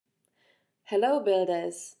Hello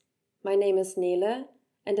builders! My name is Nele,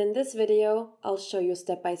 and in this video I'll show you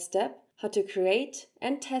step by step how to create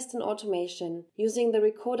and test an automation using the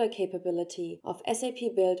recorder capability of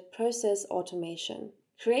SAP Build Process Automation.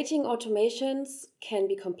 Creating automations can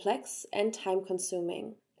be complex and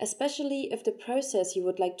time-consuming, especially if the process you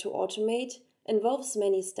would like to automate involves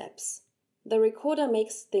many steps. The recorder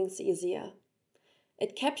makes things easier.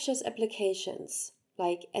 It captures applications,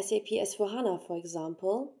 like SAP S/4HANA for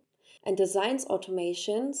example, and designs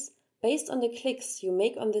automations based on the clicks you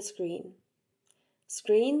make on the screen.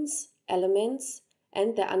 Screens, elements,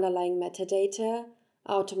 and their underlying metadata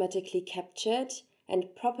are automatically captured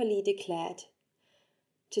and properly declared.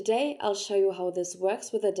 Today I'll show you how this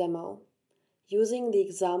works with a demo, using the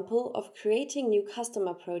example of creating new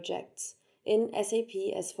customer projects in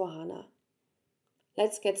SAP S/4HANA.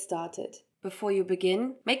 Let's get started. Before you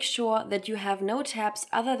begin, make sure that you have no tabs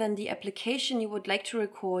other than the application you would like to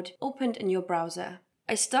record opened in your browser.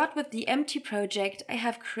 I start with the empty project I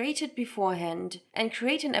have created beforehand and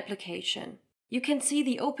create an application. You can see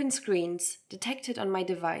the open screens detected on my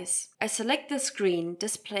device. I select the screen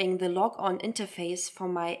displaying the log-on interface for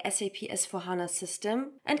my SAP S/4HANA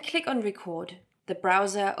system and click on Record. The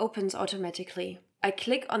browser opens automatically. I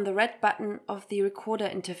click on the red button of the recorder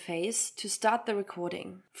interface to start the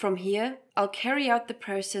recording. From here, I'll carry out the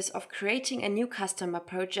process of creating a new customer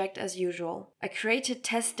project as usual. I created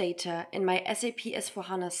test data in my SAP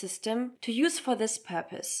S/4HANA system to use for this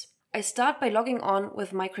purpose. I start by logging on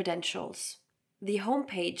with my credentials. The home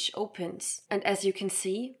page opens, and as you can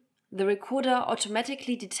see, the recorder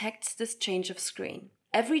automatically detects this change of screen.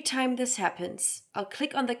 Every time this happens, I'll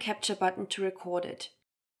click on the capture button to record it.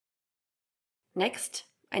 Next,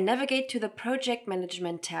 I navigate to the Project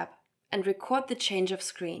Management tab and record the change of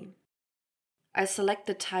screen. I select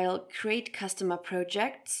the tile Create Customer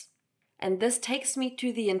Projects, and this takes me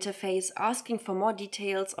to the interface asking for more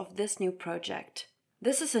details of this new project.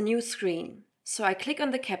 This is a new screen, so I click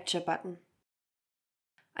on the Capture button.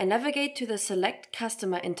 I navigate to the Select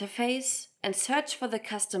Customer interface and search for the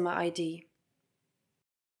customer ID.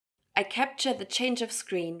 I capture the change of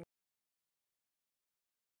screen.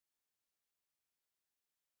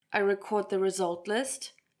 I record the result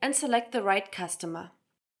list and select the right customer.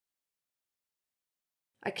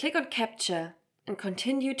 I click on Capture and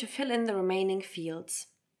continue to fill in the remaining fields.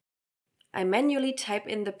 I manually type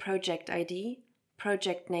in the project ID,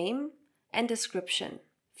 project name, and description.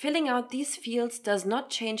 Filling out these fields does not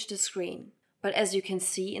change the screen, but as you can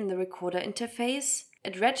see in the recorder interface,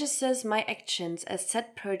 it registers my actions as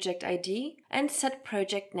set project ID and set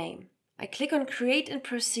project name. I click on Create and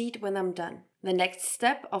Proceed when I'm done. The next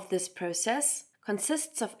step of this process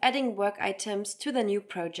consists of adding work items to the new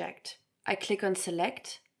project. I click on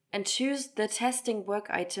Select and choose the testing work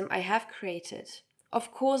item I have created,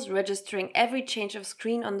 of course registering every change of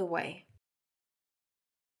screen on the way.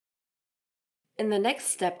 In the next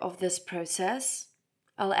step of this process,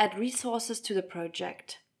 I'll add resources to the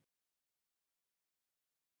project.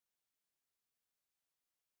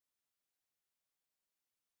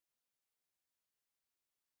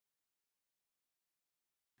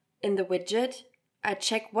 In the widget, I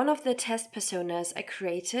check one of the test personas I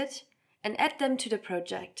created and add them to the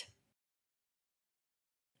project.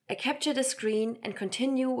 I capture the screen and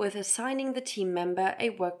continue with assigning the team member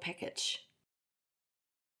a work package.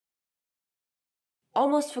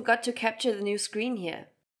 Almost forgot to capture the new screen here.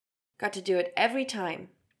 Got to do it every time.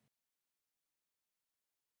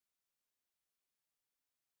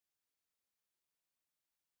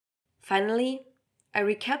 Finally, I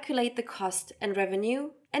recalculate the cost and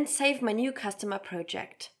revenue and save my new customer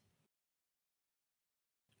project.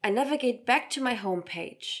 I navigate back to my home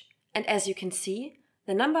page, and as you can see,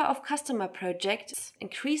 the number of customer projects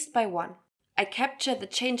increased by 1. I capture the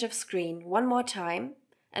change of screen one more time,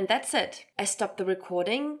 and that's it. I stop the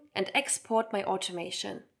recording and export my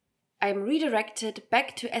automation. I am redirected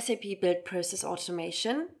back to SAP Build Process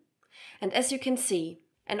Automation, and as you can see,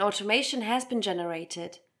 an automation has been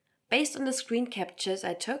generated based on the screen captures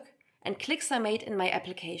I took and clicks I made in my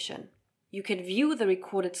application. You can view the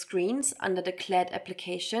recorded screens under Declared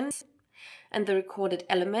Applications and the recorded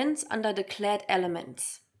elements under Declared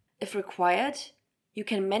Elements. If required, you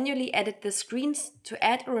can manually edit the screens to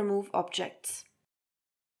add or remove objects.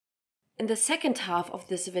 In the second half of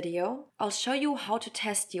this video, I'll show you how to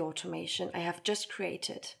test the automation I have just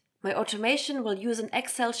created. My automation will use an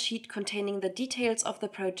Excel sheet containing the details of the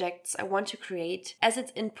projects I want to create as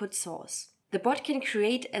its input source. The bot can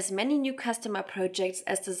create as many new customer projects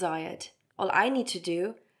as desired. All I need to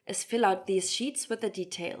do is fill out these sheets with the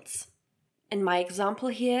details. In my example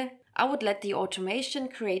here, I would let the automation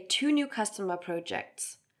create 2 new customer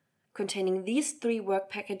projects. containing these 3 work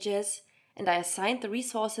packages, and I assigned the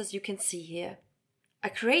resources you can see here. I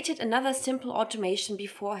created another simple automation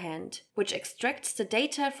beforehand, which extracts the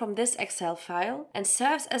data from this Excel file and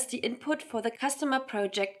serves as the input for the customer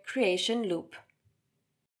project creation loop.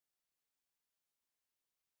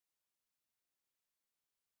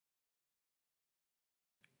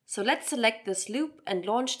 So let's select this loop and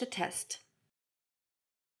launch the test.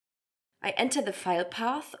 I enter the file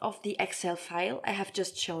path of the Excel file I have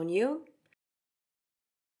just shown you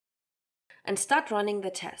and start running the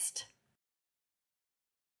test.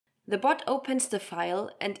 The bot opens the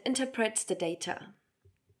file and interprets the data.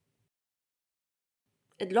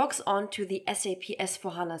 It logs on to the SAP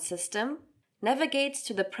S/4HANA system, navigates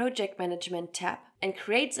to the Project Management tab, and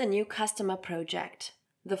creates a new customer project.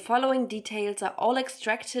 The following details are all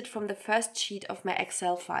extracted from the first sheet of my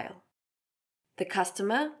Excel file: the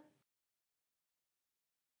customer,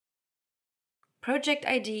 project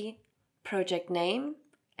ID, project name,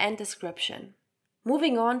 and description.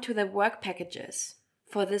 Moving on to the work packages.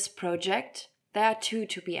 For this project, there are 2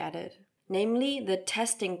 to be added, namely the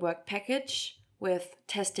testing work package with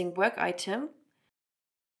testing work item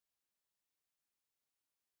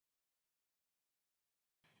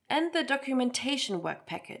and the documentation work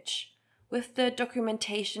package with the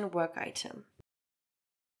documentation work item.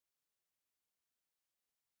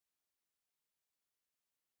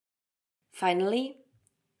 Finally,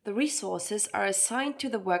 the resources are assigned to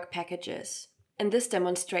the work packages. In this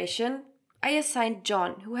demonstration, I assigned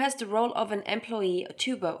John, who has the role of an employee,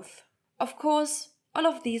 to both. Of course, all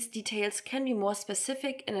of these details can be more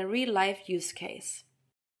specific in a real-life use case.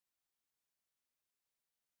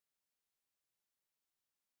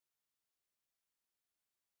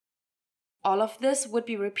 All of this would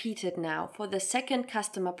be repeated now for the second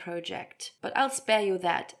customer project, but I'll spare you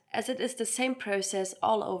that, as it is the same process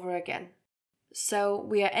all over again. So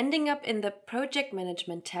we are ending up in the Project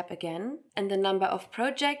Management tab again, and the number of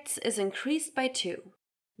projects is increased by 2.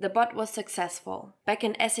 The bot was successful. Back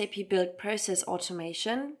in SAP Build Process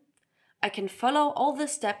Automation, I can follow all the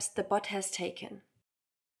steps the bot has taken.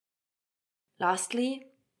 Lastly,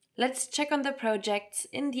 let's check on the projects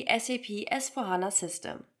in the SAP S/4HANA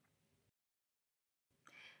system.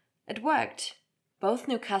 It worked. Both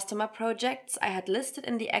new customer projects I had listed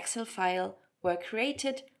in the Excel file were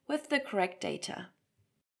created with the correct data.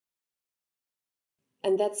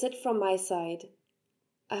 And that's it from my side.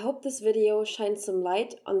 I hope this video shines some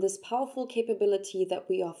light on this powerful capability that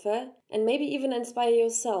we offer and maybe even inspire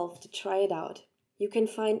yourself to try it out. You can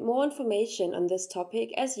find more information on this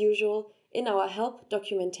topic as usual in our help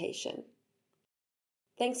documentation.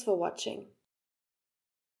 Thanks for watching.